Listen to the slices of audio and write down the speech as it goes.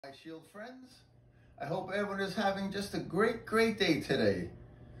my Shield friends. I hope everyone is having just a great day today.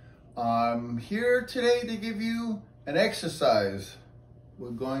 I'm here today to give you an exercise. We're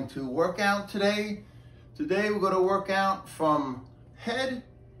going to work out today. Today we're going to work out from head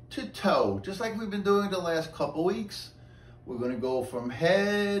to toe, just like we've been doing the last couple weeks. We're going to go from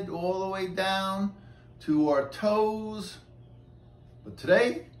head all the way down to our toes. But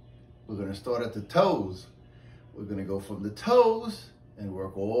today, we're going to start at the toes. We're going to go from the toes and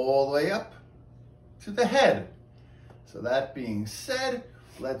work all the way up to the head. So that being said,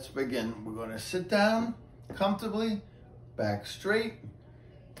 let's begin. We're going to sit down comfortably, back straight,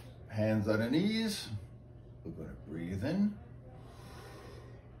 hands on the knees. We're going to breathe in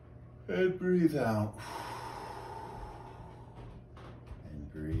and breathe out.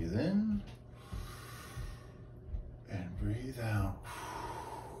 And breathe in and breathe out.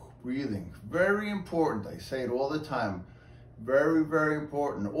 Breathing, very important. I say it all the time. Very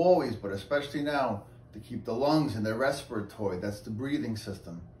important, always, but especially now, to keep the lungs and the respiratory. That's the breathing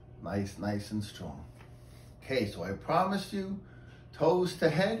system. Nice and strong. Okay, so I promised you toes to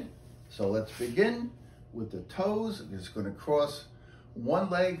head. So let's begin with the toes. We're just going to cross one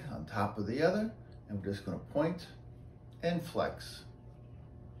leg on top of the other, and we're just going to point and flex.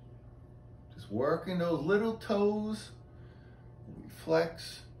 Just working those little toes. We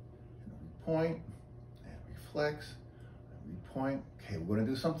flex. Point, and we flex, and we point. Okay, we're going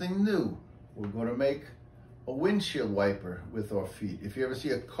to do something new. We're going to make a windshield wiper with our feet. If you ever see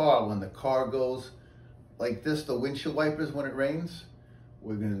a car, when the car goes like this, the windshield wipers when it rains,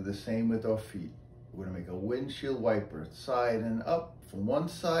 we're going to do the same with our feet. We're going to make a windshield wiper, side and up, from one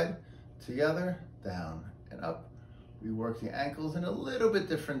side to the other, down and up. We work the ankles in a little bit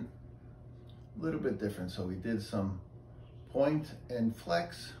different. So we did some point and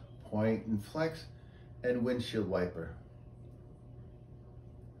flex, point and flex, and windshield wiper.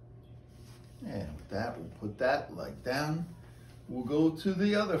 And with that, we'll put that leg down. We'll go to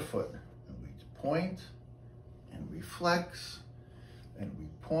the other foot. And we point, and we flex, and we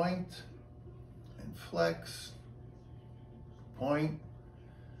point, and flex, point,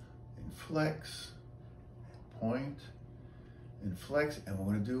 and flex, and point, and flex. And we're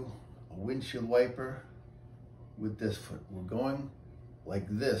going to do a windshield wiper with this foot. We're going like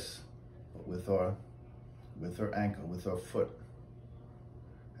this, but with our ankle, with our foot,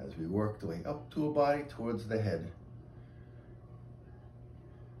 as we work the way up to a body towards the head.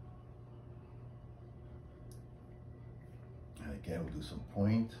 And again, we'll do some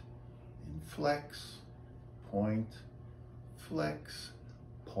point and flex, point, flex,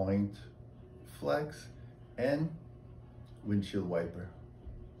 point, flex, and windshield wiper.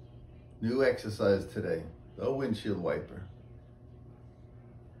 New exercise today, the windshield wiper.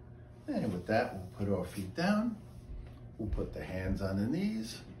 And with that, we'll put our feet down. We'll put the hands on the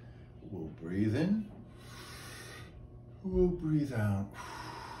knees. We'll breathe in. We'll breathe out.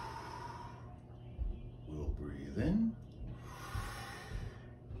 We'll breathe in.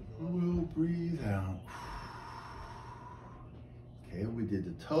 We'll breathe out. Okay, we did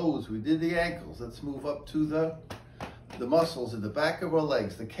the toes, we did the ankles. Let's move up to the muscles in the back of our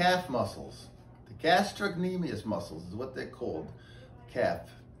legs, the calf muscles. The gastrocnemius muscles is what they're called, calf.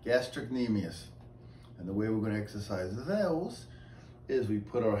 Gastrocnemius. And the way we're going to exercise those is we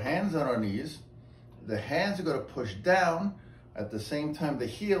put our hands on our knees. The hands are going to push down. At the same time, the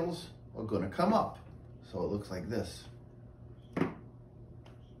heels are going to come up. So it looks like this. The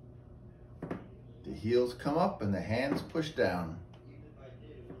heels come up and the hands push down.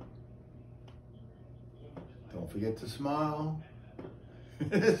 Don't forget to smile.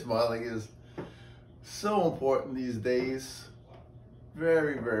 Smiling is so important these days.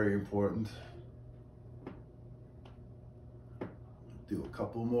 Very important. Do a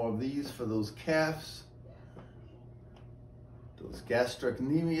couple more of these for those calves, those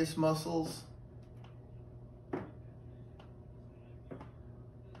gastrocnemius muscles.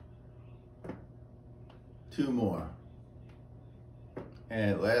 Two more.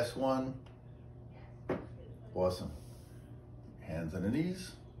 And last one. Awesome. Hands on the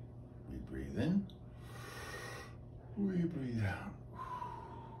knees. We breathe in. We breathe out.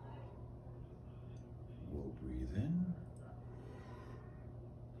 We'll breathe in.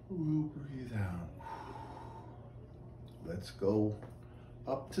 We'll breathe out. Let's go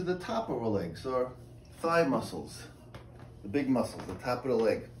up to the top of our legs, our thigh muscles, the big muscles, the top of the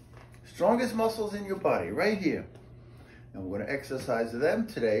leg. Strongest muscles in your body, right here. And we're going to exercise them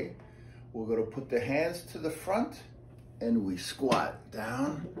today. We're going to put the hands to the front and we squat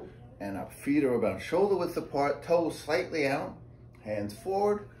down and up. Feet are about shoulder width apart, toes slightly out, hands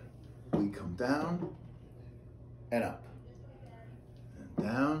forward. We come down and up. And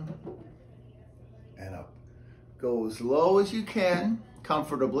down and up. Go as low as you can,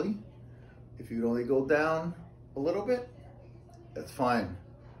 comfortably. If you can only go down a little bit, that's fine.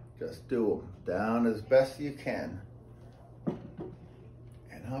 Just do them down as best you can.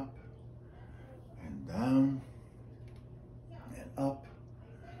 And up and down and up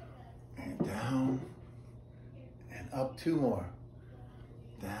and down and up. Two more.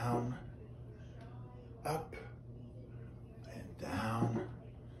 Down, up, and down,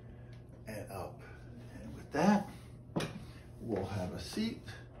 and up. And with that, we'll have a seat.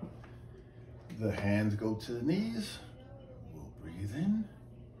 The hands go to the knees. We'll breathe in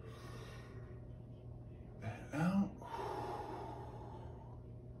and out.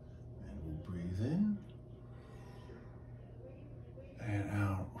 And we'll breathe in and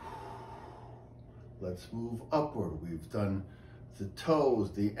out. Let's move upward. We've done the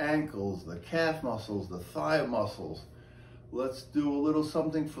toes, the ankles, the calf muscles, the thigh muscles. Let's do a little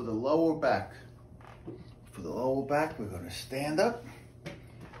something for the lower back. For the lower back, we're going to stand up.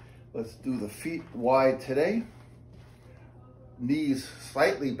 Let's do the feet wide today. Knees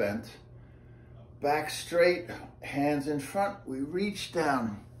slightly bent. Back straight, hands in front. We reach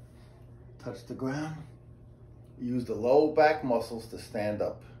down, touch the ground. Use the lower back muscles to stand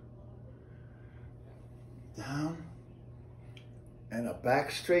up. Down. And a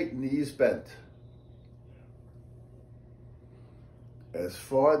back straight, knees bent. As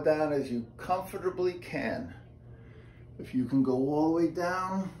far down as you comfortably can. If you can go all the way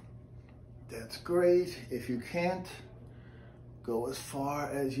down, that's great. If you can't, go as far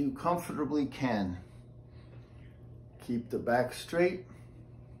as you comfortably can. Keep the back straight,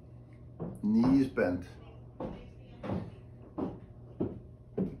 knees bent.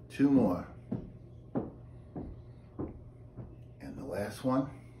 Two more. Last one.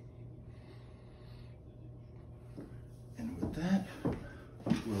 And with that,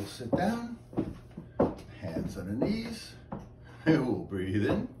 we'll sit down, hands on the knees, and we'll breathe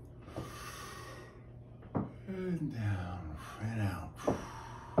in, and down, and out.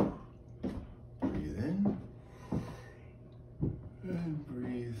 Breathe in, and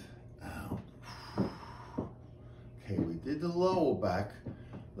breathe out. Okay, we did the lower back.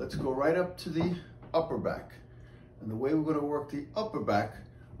 Let's go right up to the upper back. And the way we're going to work the upper back,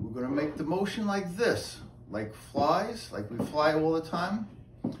 we're going to make the motion like this, like flies, like we fly all the time,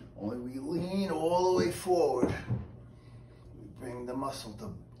 only we lean all the way forward. We bring the muscle,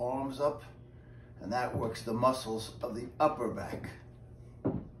 the arms up, and that works the muscles of the upper back.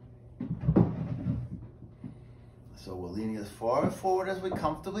 So we're leaning as far forward as we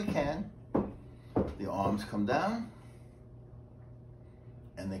comfortably can. The arms come down,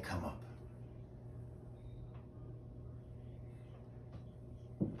 and they come up.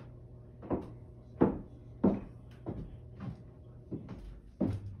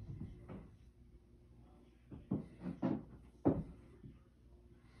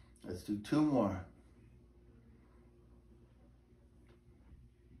 Let's do two more.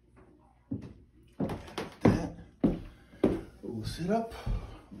 That. We'll sit up.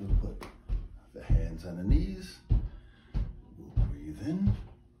 We'll put the hands on the knees. We'll breathe in.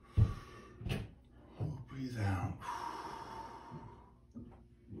 We'll breathe out.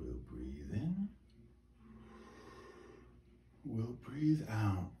 We'll breathe in. We'll breathe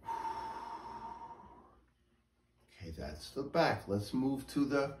out. Okay, that's the back. Let's move to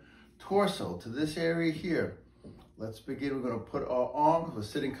the torso, to this area here. Let's begin. We're going to put our arms, we're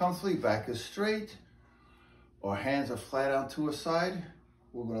sitting comfortably, back is straight. Our hands are flat out to a side.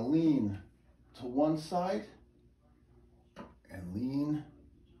 We're going to lean to one side and lean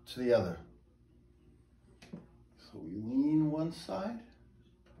to the other. So we lean one side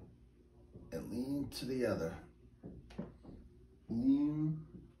and lean to the other. Lean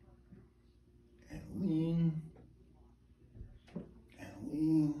and lean and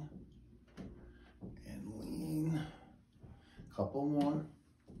lean. Couple more.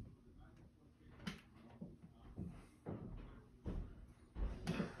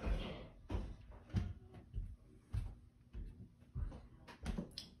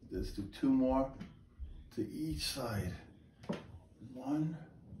 Let's do two more to each side. One,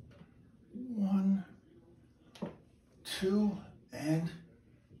 two, and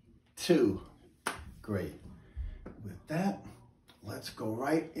two. Great. With that, let's go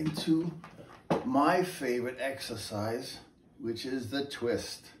right into my favorite exercise, which is the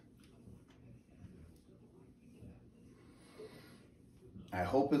twist. I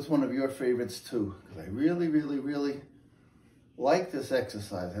hope it's one of your favorites too, because I really, really, really like this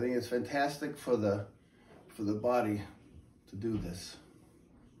exercise. I think it's fantastic for the body to do this.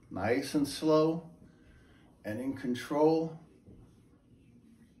 Nice and slow and in control.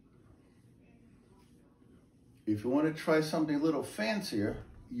 If you want to try something a little fancier,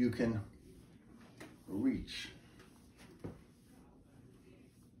 you can reach.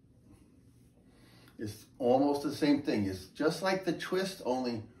 It's almost the same thing. It's just like the twist,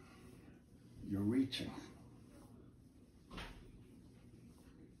 only you're reaching.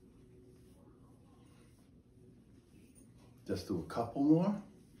 Just do a couple more.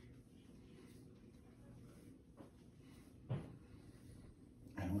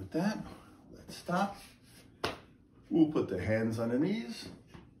 And with that, let's stop. We'll put the hands on the knees.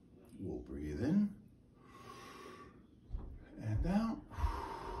 We'll breathe in and out.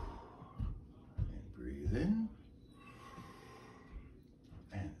 And breathe in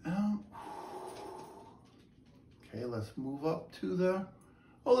and out. Okay, let's move up to the,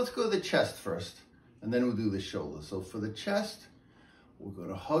 let's go to the chest first, and then we'll do the shoulders. So for the chest, we're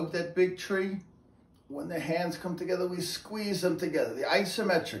gonna hug that big tree. When the hands come together, we squeeze them together. The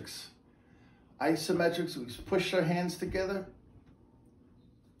isometrics. Isometrics, we push our hands together.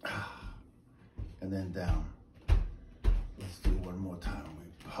 And then down. Let's do one more time. We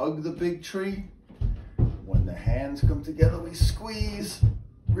hug the big tree. When the hands come together, we squeeze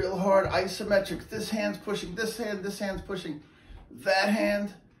real hard. Isometrics. This hand's pushing this hand's pushing that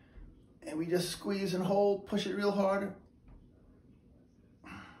hand. And we just squeeze and hold, push it real hard.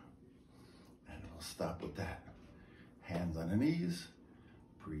 And we'll stop with that. Hands on the knees.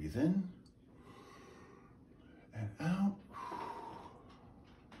 Breathe in and out.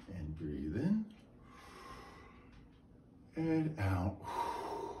 And breathe in and out.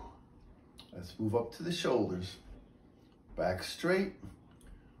 Let's move up to the shoulders. Back straight,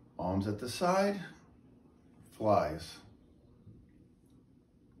 arms at the side, flies.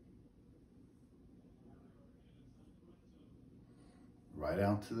 Right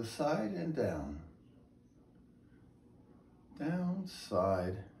out to the side and down. Down,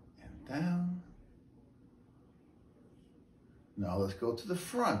 side, and down. Now let's go to the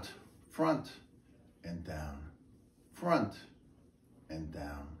front. Front and down. Front and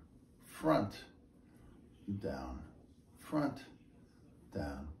down. Front, down. Front,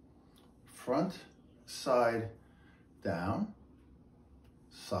 down. Front, side, down.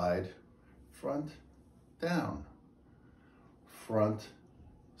 Side, front, down. Front,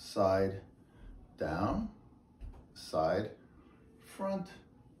 side, down. Side, front,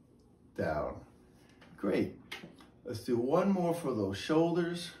 down. Great. Let's do one more for those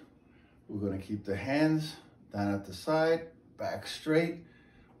shoulders. We're going to keep the hands down at the side, back straight.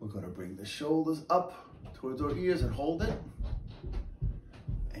 We're going to bring the shoulders up towards our ears and hold it.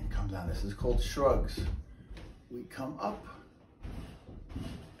 And come down. This is called shrugs. We come up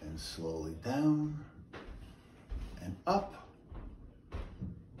and slowly down and up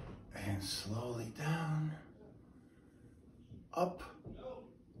and slowly down, up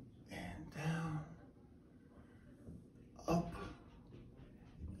and down, up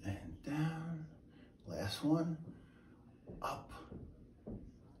and down. Last one, up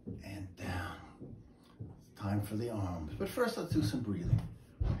and down. It's time for the arms. But first, let's do some breathing.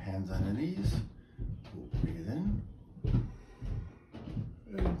 Hands on the knees. We'll breathe in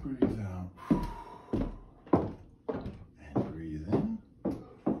and breathe out. And breathe in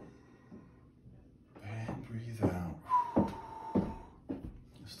and breathe out.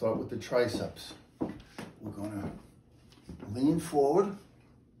 Let's start with the triceps. We're going to lean forward,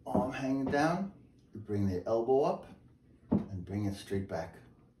 arm hanging down. You bring the elbow up and bring it straight back.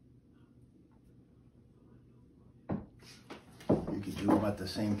 You can do them at the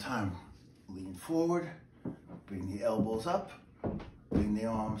same time. Lean forward, bring the elbows up, bring the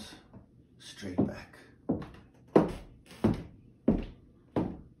arms straight back.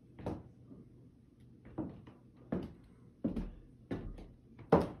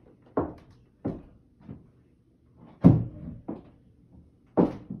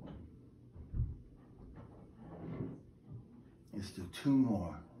 Let's do two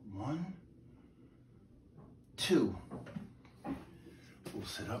more. 1, 2. We'll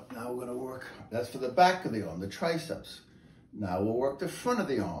sit up. Now we're going to work. That's for the back of the arm, the triceps. Now we'll work the front of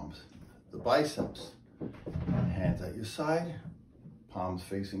the arms, the biceps. Hands at your side, palms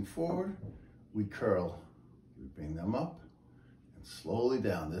facing forward. We curl. We bring them up and slowly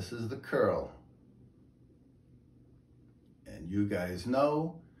down. This is the curl. And you guys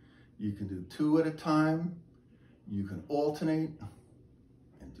know you can do 2 at a time. You can alternate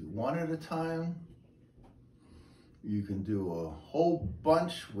and do 1 at a time. You can do a whole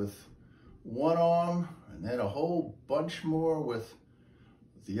bunch with one arm and then a whole bunch more with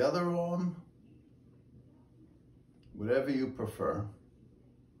the other arm. Whatever you prefer.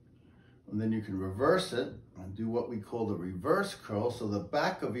 And then you can reverse it and do what we call the reverse curl. So the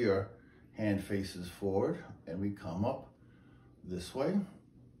back of your hand faces forward, and we come up this way.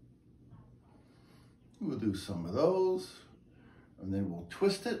 We'll do some of those, and then we'll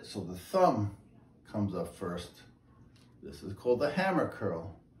twist it so the thumb comes up first. This is called the hammer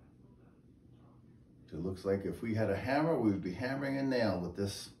curl. It looks like if we had a hammer, we would be hammering a nail with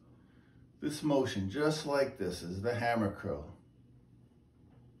this motion, just like this is the hammer curl.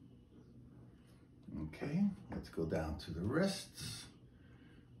 Okay, let's go down to the wrists,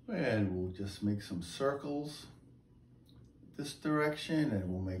 and we'll just make some circles this direction, and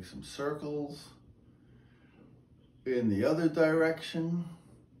we'll make some circles in the other direction.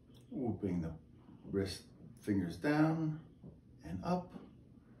 We'll bring the wrist fingers down and up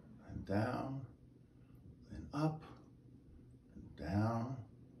and down and up and down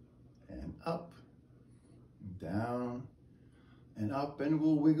and up and down and up, and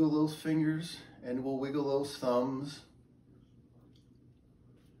we'll wiggle those fingers and we'll wiggle those thumbs,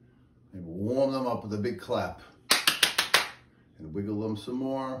 and we'll warm them up with a big clap and wiggle them some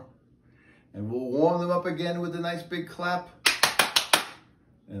more, and we'll warm them up again with a nice big clap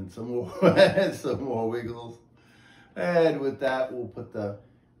and some more and some more wiggles. And with that, we'll put the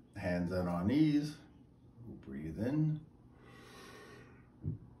hands on our knees. We'll breathe in.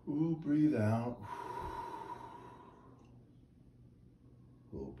 We'll breathe out.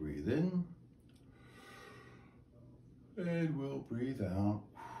 We'll breathe in. And we'll breathe out.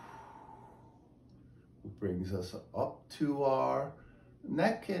 It brings us up to our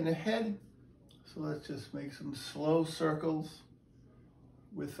neck and head. So let's just make some slow circles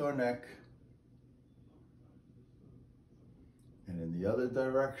with our neck. And in the other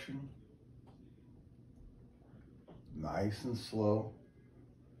direction, nice and slow.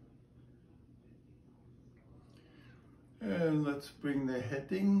 And let's bring the head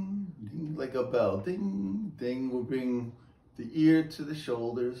ding, ding like a bell, ding, ding. We'll bring the ear to the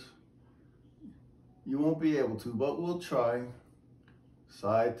shoulders. You won't be able to, but we'll try.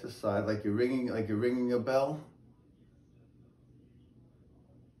 Side to side, like you're ringing a bell.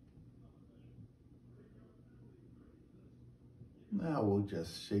 Now we'll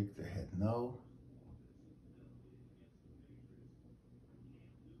just shake the head no.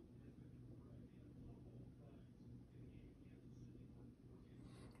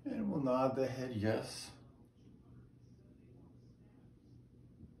 And we'll nod the head yes.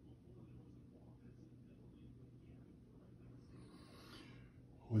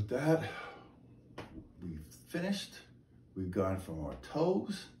 With that, we've finished. We've gone from our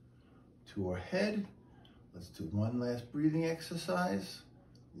toes to our head. Let's do one last breathing exercise.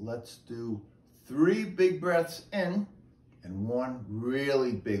 Let's do 3 big breaths in and one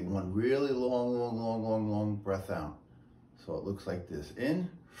really big, one really long breath out. So it looks like this. In,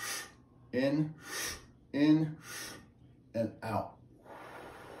 in, in, and out.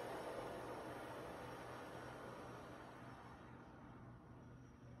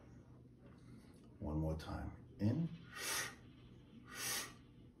 One more time. In.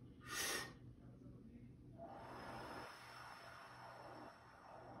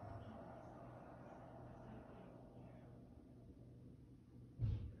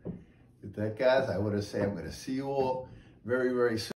 With that, guys, I want to say I'm going to see you all very, very soon.